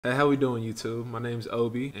Hey, how we doing, YouTube? My name's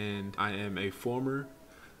Obi, and I am a former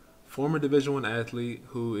Division I athlete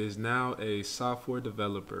who is now a software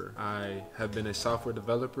developer. I have been a software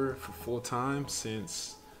developer for full time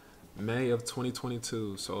since May of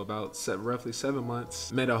 2022, so about roughly 7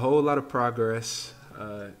 months. Made a whole lot of progress.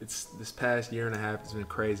 It's this past year and a half has been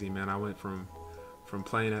crazy, man. I went from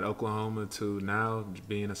playing at Oklahoma to now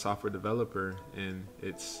being a software developer, and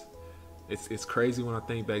it's crazy when I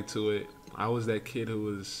think back to it. I was that kid who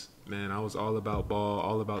was, man, I was all about ball,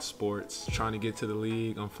 all about sports, trying to get to the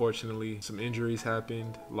league. Unfortunately, some injuries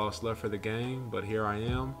happened, lost love for the game, but here I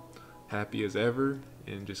am, happy as ever,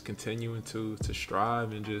 and just continuing to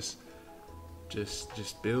strive and just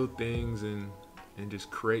build things and just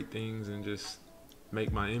create things and just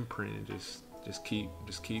make my imprint and just keep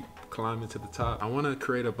climbing to the top. I want to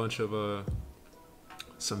create a bunch of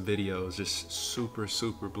some videos, just super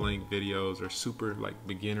blank videos or super like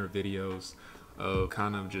beginner videos of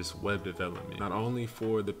kind of just web development, not only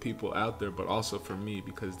for the people out there but also for me,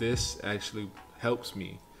 because this actually helps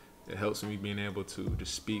me. It helps me being able to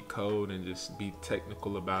just speak code and just be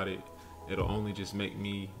technical about it. It'll only just make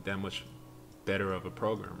me that much better of a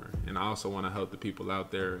programmer. And I also want to help the people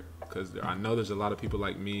out there, because I know there's a lot of people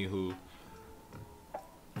like me who,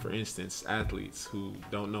 for instance, athletes who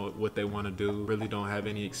don't know what they want to do, really don't have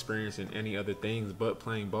any experience in any other things but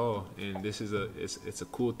playing ball. And this is it's a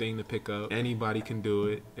cool thing to pick up. Anybody can do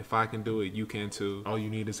it. If I can do it, you can too. All you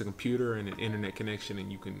need is a computer and an internet connection,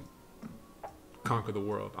 and you can conquer the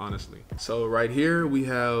world, honestly. So right here we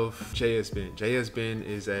have JSBin. JSBin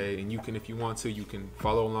is and you can, if you want to, you can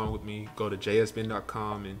follow along with me. Go to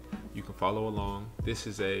jsbin.com and you can follow along. This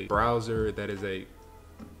is a browser that is a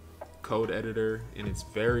code editor, and it's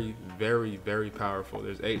very powerful.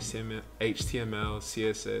 There's HTML,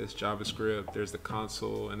 CSS, JavaScript, there's the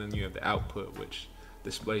console, and then you have the output which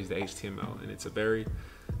displays the HTML, and it's a very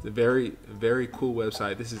cool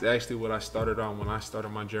website. This is actually what I started on when I started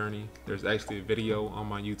my journey. There's actually a video on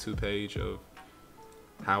my YouTube page of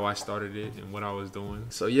how I started it and what I was doing.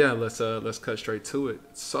 So yeah, let's cut straight to it.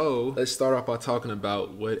 So let's start off by talking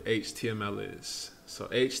about what HTML is. So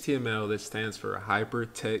HTML, that stands for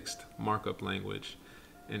Hypertext Markup Language.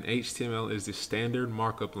 And HTML is the standard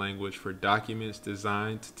markup language for documents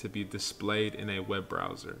designed to be displayed in a web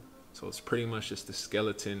browser. So it's pretty much just the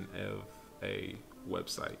skeleton of a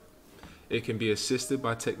website. It can be assisted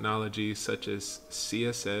by technologies such as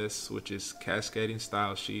CSS, which is cascading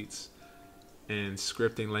style sheets, and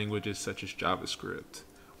scripting languages such as JavaScript.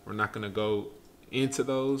 We're not going to go into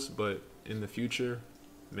those, but in the future,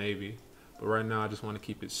 maybe. But right now, I just want to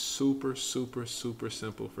keep it super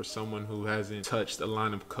simple for someone who hasn't touched a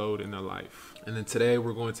line of code in their life. And then today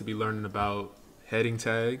we're going to be learning about heading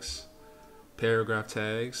tags, paragraph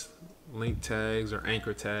tags, link tags or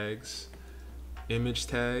anchor tags, image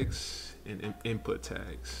tags, and input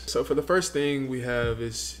tags. So for the first thing we have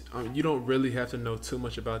is, you don't really have to know too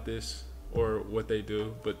much about this or what they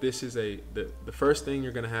do, but this is the first thing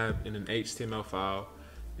you're going to have in an HTML file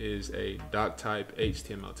is a doc-type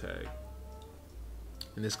HTML tag.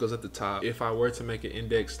 And this goes at the top. If I were to make an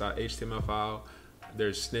index.html file,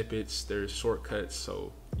 there's snippets, there's shortcuts,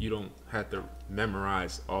 so you don't have to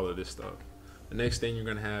memorize all of this stuff. The next thing you're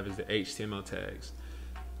gonna have is the HTML tags.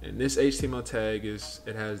 And this HTML tag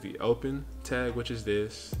it has the open tag, which is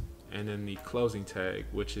this, and then the closing tag,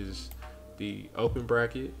 which is the open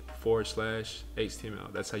bracket /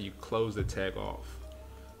 HTML. That's how you close the tag off.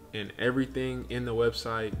 And everything in the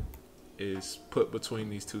website is put between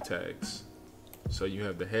these two tags. So you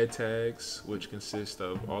have the head tags, which consist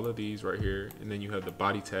of all of these right here, and then you have the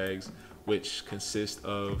body tags, which consist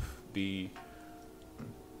of the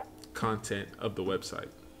content of the website.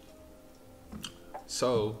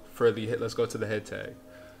 So for let's go to the head tag.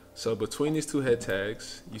 So between these two head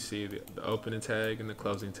tags, you see the opening tag and the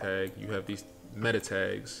closing tag. You have these meta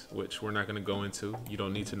tags, which we're not going to go into. You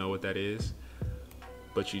don't need to know what that is,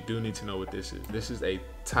 but you do need to know what this is. This is a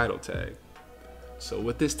title tag. So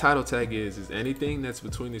what this title tag is anything that's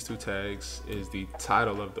between these two tags is the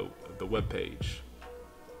title of the web page.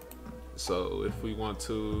 So if we want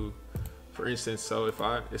to, for instance, so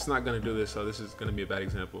it's not going to do this, so this is going to be a bad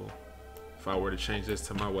example. If I were to change this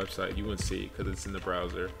to my website, you wouldn't see it because it's in the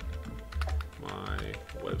browser. My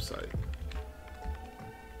website.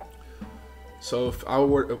 So if I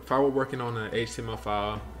were working on an HTML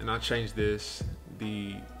file and I change this,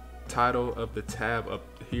 the title of the tab up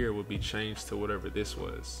here would be changed to whatever this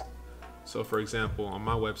was. So for example, on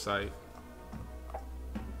my website,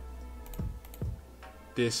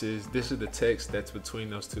 this is the text that's between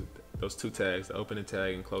those two tags, the opening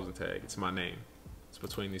tag and closing tag. It's my name. It's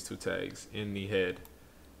between these two tags in the head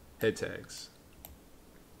tags.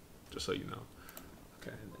 just so you know.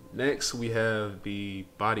 Okay. Next, we have the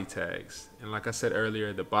body tags. And like I said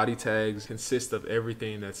earlier, the body tags consist of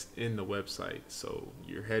everything that's in the website. So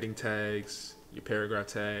your heading tags, your paragraph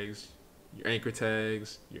tags, your anchor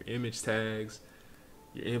tags, your image tags,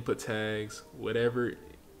 your input tags, whatever,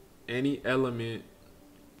 any element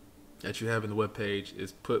that you have in the web page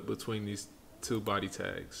is put between these two body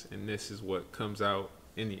tags. And this is what comes out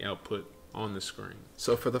in the output on the screen.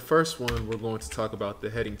 So for the first one, we're going to talk about the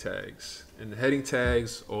heading tags. And the heading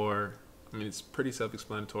tags are, I mean, it's pretty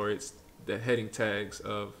self-explanatory. It's the heading tags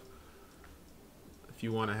of, if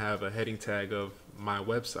you want to have a heading tag of my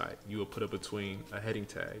website, you will put it between a heading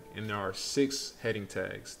tag. And there are 6 heading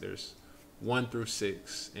tags. There's 1 through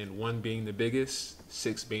 6, and 1 being the biggest,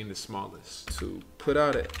 6 being the smallest. To put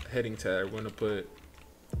out a heading tag, we're going to put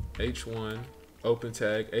H1, open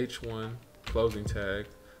tag, H1, closing tag,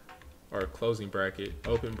 or closing bracket,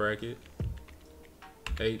 open bracket,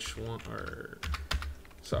 H1,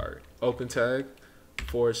 open tag, /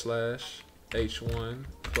 H1,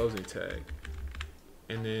 closing tag.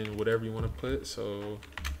 And then whatever you want to put, so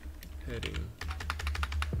heading,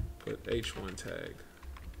 put H1 tag.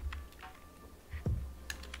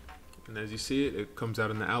 And as you see it, it comes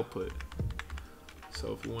out in the output.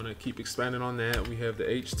 So if you want to keep expanding on that, we have the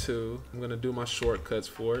H2. I'm going to do my shortcuts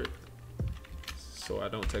for it, so I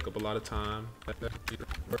don't take up a lot of time.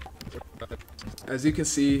 As you can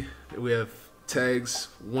see, we have tags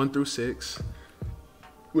 1 through 6,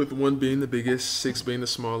 with 1 being the biggest, 6 being the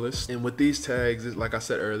smallest. And with these tags, like I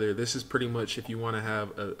said earlier, this is pretty much if you want to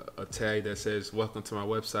have a tag that says welcome to my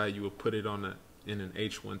website, you would put it on in an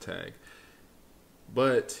H1 tag.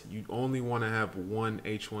 But you only want to have 1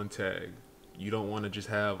 H1 tag. You don't want to just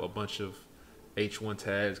have a bunch of H1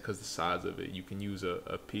 tags because the size of it. You can use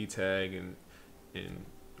a P tag and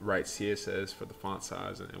write CSS for the font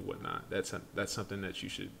size and whatnot. That's something that you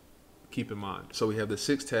should keep in mind. So we have the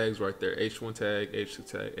 6 tags right there: H1 tag, H2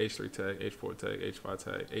 tag, H3 tag, H4 tag, H5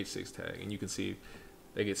 tag, H6 tag, and you can see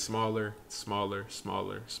they get smaller, smaller,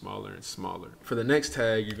 smaller, smaller, and smaller. For the next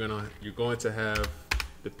tag, you're going to have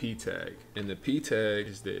the P tag, and the P tag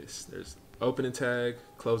is this. There's opening tag,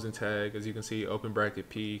 closing tag. As you can see, open bracket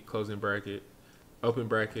P, closing bracket, open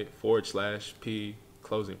bracket / P,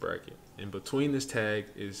 closing bracket. And between this tag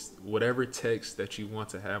is whatever text that you want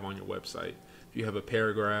to have on your website. If you have a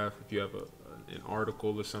paragraph, if you have an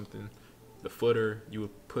article or something, the footer, you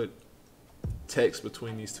would put text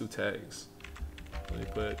between these 2 tags. Let me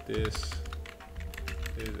put this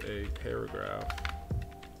is a paragraph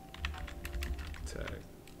tag.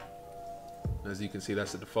 As you can see,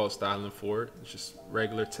 that's the default styling for it. It's just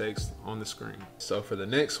regular text on the screen. So for the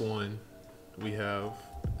next one, we have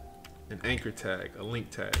an anchor tag, a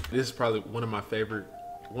link tag. This is probably one of my favorite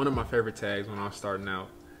tags when I was starting out,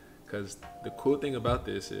 because the cool thing about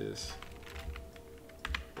this is,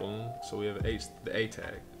 boom, so we have the A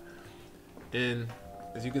tag. And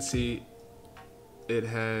as you can see, it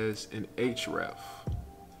has an href,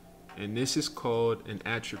 and this is called an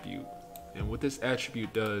attribute. And what this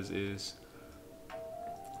attribute does is,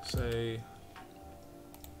 say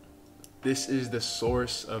this is the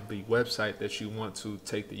source of the website that you want to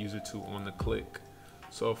take the user to on the click.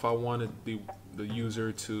 So if I wanted the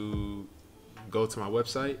user to go to my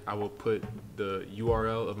website, I will put the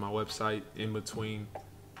URL of my website in between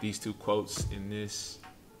these 2 quotes in this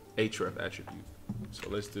href attribute. So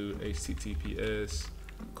let's do https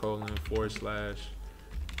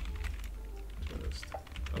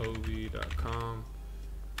 //ov.com.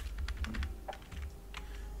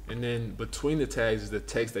 And then between the tags is the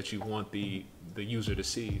text that you want the user to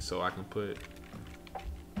see. So I can put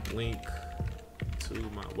link to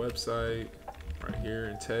my website right here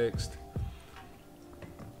in text.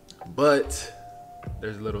 But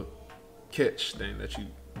there's a little catch thing that you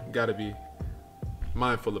gotta be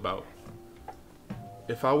mindful about.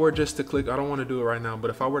 If I were just to click, I don't want to do it right now, but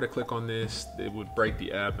if I were to click on this, it would break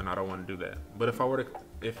the app, and I don't want to do that. But if I were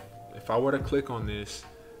to click on this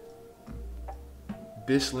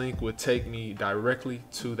link would take me directly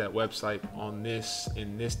to that website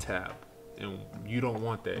in this tab, and you don't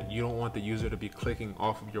want that. You don't want the user to be clicking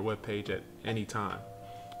off of your web page at any time.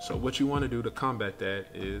 So what you want to do to combat that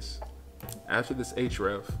is, after this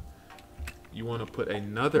href, you want to put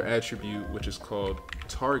another attribute which is called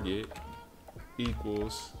target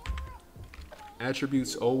equals,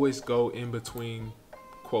 attributes always go in between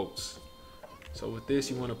quotes. So with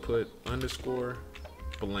this, you want to put underscore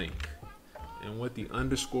blank. And what the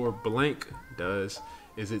underscore blank does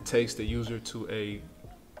is it takes the user to a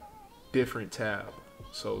different tab.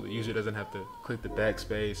 So the user doesn't have to click the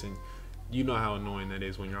backspace and you know how annoying that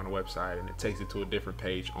is when you're on a website and it takes you to a different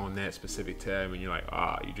page on that specific tab, and you're like,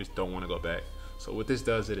 you just don't want to go back. So what this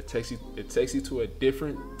does is it takes you to a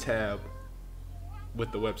different tab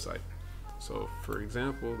with the website. So for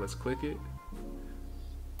example, let's click it,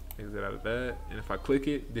 exit out of that, and if I click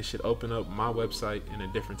it, this should open up my website in a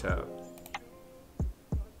different tab.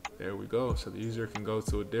 There we go. So the user can go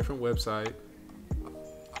to a different website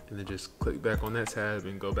and then just click back on that tab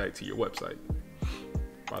and go back to your website.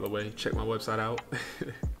 By the way, check my website out.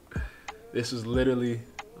 This is literally,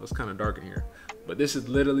 it's kind of dark in here, but this is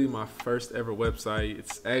literally my first ever website.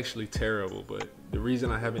 It's actually terrible, but the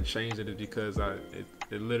reason I haven't changed it is because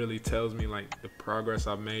it literally tells me like the progress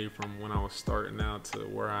I've made from when I was starting out to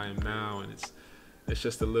where I am now, and it's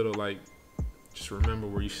just a little like, just remember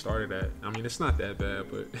where you started at. I mean, it's not that bad,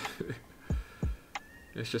 but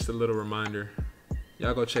it's just a little reminder.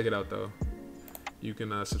 Y'all go check it out though. You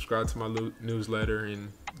can subscribe to my newsletter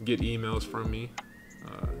and get emails from me.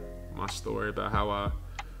 My story about how I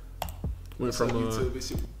went from an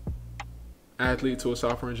athlete to a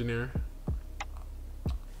software engineer.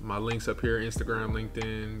 My links up here: Instagram,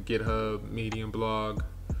 LinkedIn, GitHub, Medium, blog,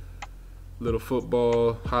 little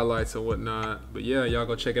football highlights and whatnot. But yeah, y'all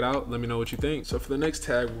go check it out. Let me know what you think. So for the next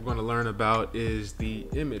tag we're going to learn about is the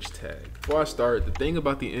image tag. Before I start, the thing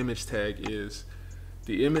about the image tag is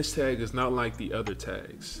the image tag is not like the other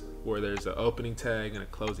tags where there's an opening tag and a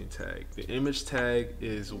closing tag. The image tag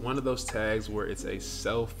is one of those tags where it's a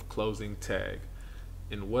self-closing tag.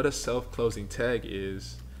 And what a self-closing tag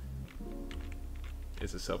is a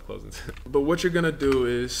self-closing tag. But what you're gonna do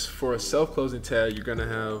is, for a self-closing tag, you're gonna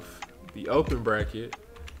have the open bracket,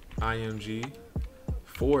 img,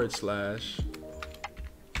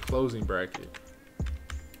 / closing bracket.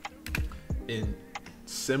 And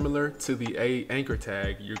similar to the anchor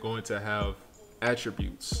tag, you're going to have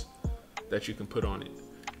attributes that you can put on it.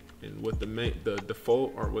 And what the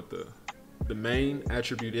default, or what the main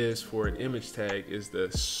attribute is for an image tag is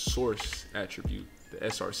the source attribute, the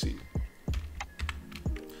SRC.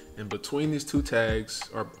 And between these two tags,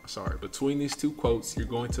 between these two quotes, you're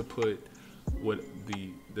going to put what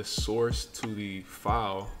the source to the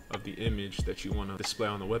file of the image that you want to display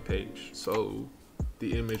on the web page. So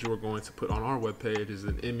the image we're going to put on our web page is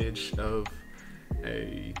an image of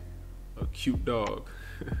a cute dog.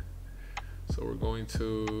 So we're going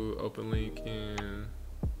to open link and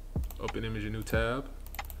open image, a new tab,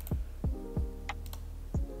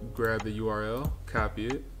 grab the URL, copy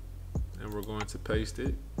it, and we're going to paste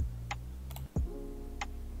it.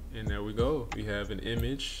 And there we go. We have an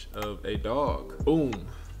image of a dog. Boom.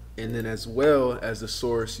 And then as well as the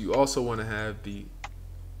source, you also want to have the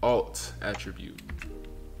alt attribute.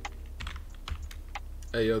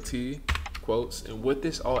 ALT quotes. And what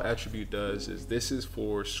this alt attribute does is, this is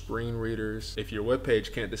for screen readers. If your web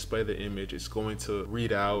page can't display the image, it's going to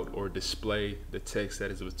read out or display the text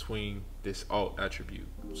that is between this alt attribute.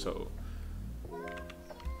 So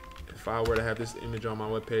if I were to have this image on my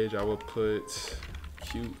web page, I would put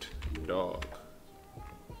cute dog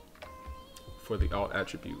for the alt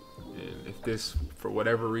attribute. And if this, for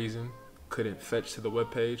whatever reason, couldn't fetch to the web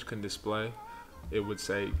page, couldn't display, it would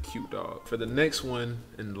say cute dog. For the next one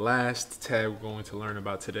and last tag we're going to learn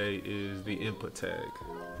about today is the input tag.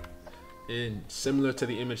 And similar to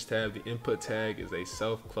the image tag, the input tag is a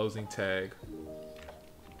self-closing tag.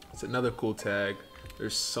 It's another cool tag.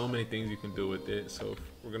 There's so many things you can do with it. So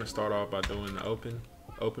we're gonna start off by doing the open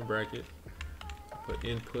bracket, put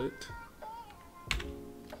input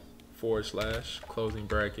 / closing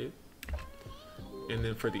bracket. And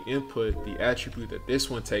then for the input, the attribute that this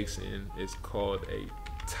one takes in is called a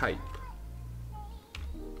type.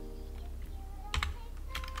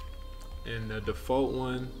 And the default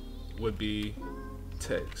one would be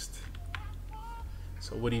text.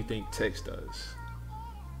 So what do you think text does?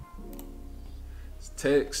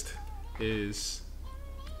 Text is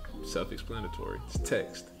self-explanatory. It's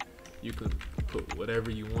text. You can put whatever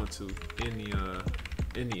you want to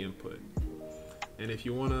in the input. And if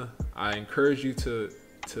you wanna, I encourage you to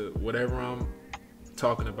whatever I'm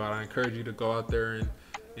talking about, I encourage you to go out there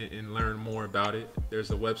and learn more about it.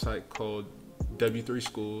 There's a website called W3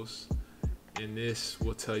 Schools, and this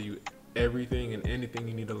will tell you everything and anything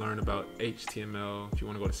you need to learn about HTML. If you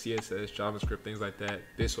wanna go to CSS, JavaScript, things like that,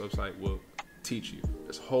 this website will teach you.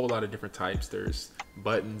 There's a whole lot of different types. There's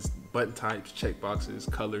buttons, button types,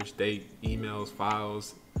 checkboxes, colors, date, emails,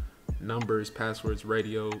 files, numbers, passwords,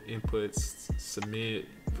 radio, inputs, submit,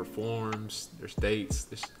 for forms, there's dates,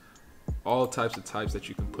 there's all types of types that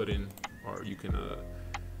you can put in, or you can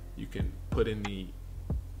put in the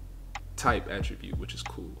type attribute, which is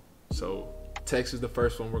cool. So Text is the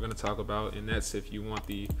first one we're going to talk about, and that's if you want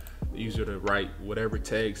the user to write whatever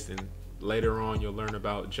text. And later on you'll learn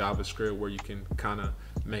about JavaScript, where you can kind of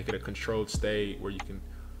make it a controlled state where you can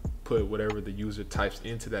put whatever the user types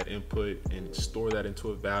into that input and store that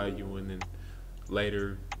into a value, and then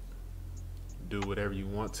later do whatever you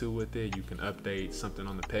want to with it. You can update something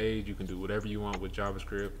on the page, you can do whatever you want with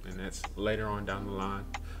JavaScript, and that's later on down the line.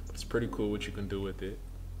 But it's pretty cool what you can do with it.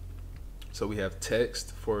 So we have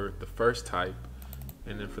text for the first type,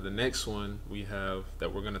 and then for the next one we have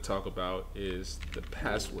that we're going to talk about is the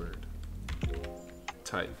password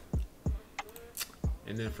type.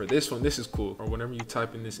 And then for this one, this is cool. Or whenever you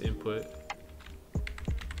type in this input,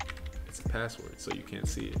 it's a password, so you can't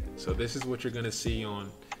see it. So this is what you're going to see on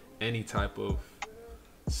any type of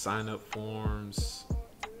sign up forms,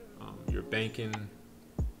 your banking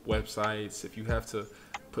websites. If you have to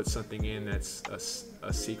put something in that's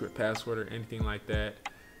a secret password or anything like that,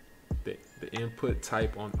 the input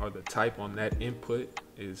type on, or the type on that input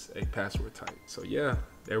is a password type. So yeah,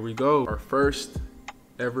 there we go. Our first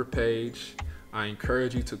ever page. I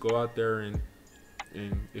encourage you to go out there and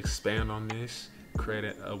expand on this, create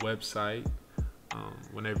a website.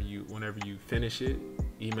 Whenever you finish it,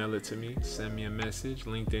 email it to me, send me a message,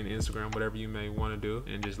 LinkedIn, Instagram, whatever you may want to do,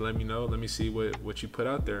 and just let me know. Let me see what you put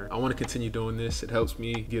out there. I want to continue doing this. It helps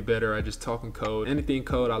me get better at just talking code. Anything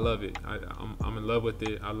code, I love it. I'm in love with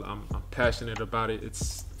it. I'm passionate about it.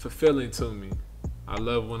 It's fulfilling to me. I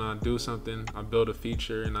love when I do something, I build a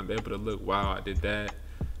feature, and I'm able to look, wow, I did that,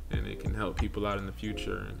 and it can help people out in the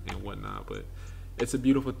future and whatnot. But it's a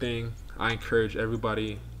beautiful thing. I encourage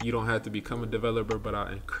everybody. You don't have to become a developer, but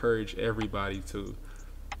I encourage everybody to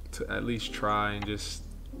at least try and just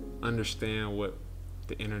understand what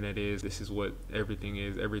the internet is. This is what everything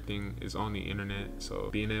is. Everything is on the internet. So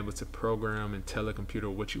being able to program and tell a computer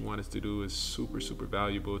what you want it to do is super, super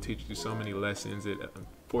valuable. It teaches you so many lessons. It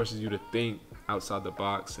forces you to think outside the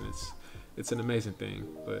box, and it's an amazing thing.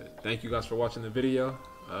 But thank you guys for watching the video.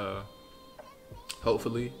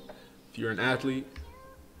 Hopefully, if you're an athlete,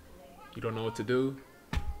 you don't know what to do,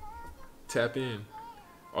 tap in.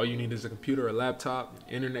 All you need is a computer, a laptop,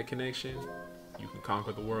 internet connection. You can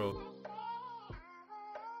conquer the world.